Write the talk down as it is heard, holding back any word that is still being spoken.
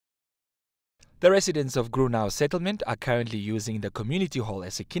The residents of Grunau settlement are currently using the community hall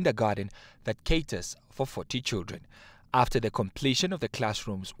as a kindergarten that caters for 40 children. After the completion of the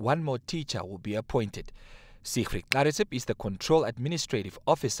classrooms, one more teacher will be appointed. Siegfried Klarisip is the Control Administrative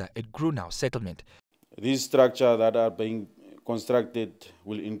Officer at Grunau settlement. These structures that are being constructed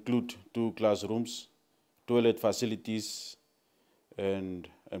will include 2 classrooms, toilet facilities, and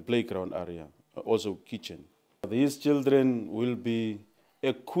playground area, also kitchen. These children will be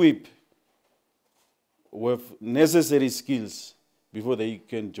equipped with necessary skills before they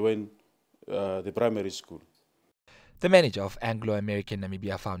can join the primary school. The manager of Anglo-American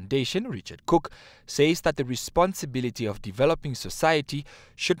Namibia Foundation, Richard Cook, says that the responsibility of developing society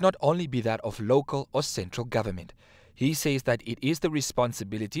should not only be that of local or central government. He says that it is the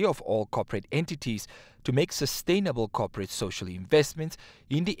responsibility of all corporate entities to make sustainable corporate social investments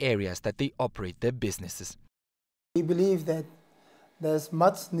in the areas that they operate their businesses. We believe that there's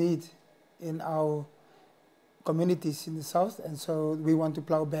much need in our communities in the south, and so we want to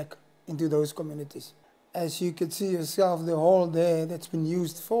plow back into those communities. As you can see yourself, the hall there that's been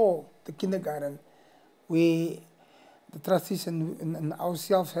used for the kindergarten, the trustees and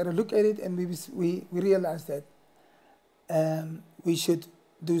ourselves had a look at it, and we realized that we should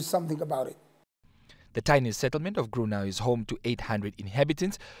do something about it. The tiny settlement of Grunau is home to 800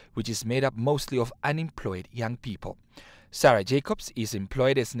 inhabitants, which is made up mostly of unemployed young people. Sarah Jacobs is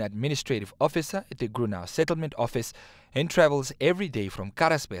employed as an administrative officer at the Grunau settlement office and travels every day from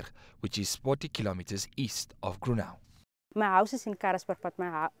Karasberg, which is 40 kilometers east of Grunau. My house is in Karasberg, but my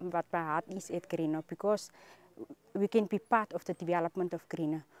heart is at Grunau because we can be part of the development of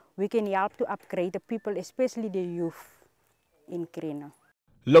Grunau. We can help to upgrade the people, especially the youth in Grunau.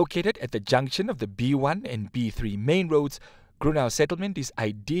 Located at the junction of the B1 and B3 main roads, Grunau settlement is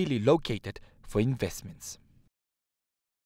ideally located for investments.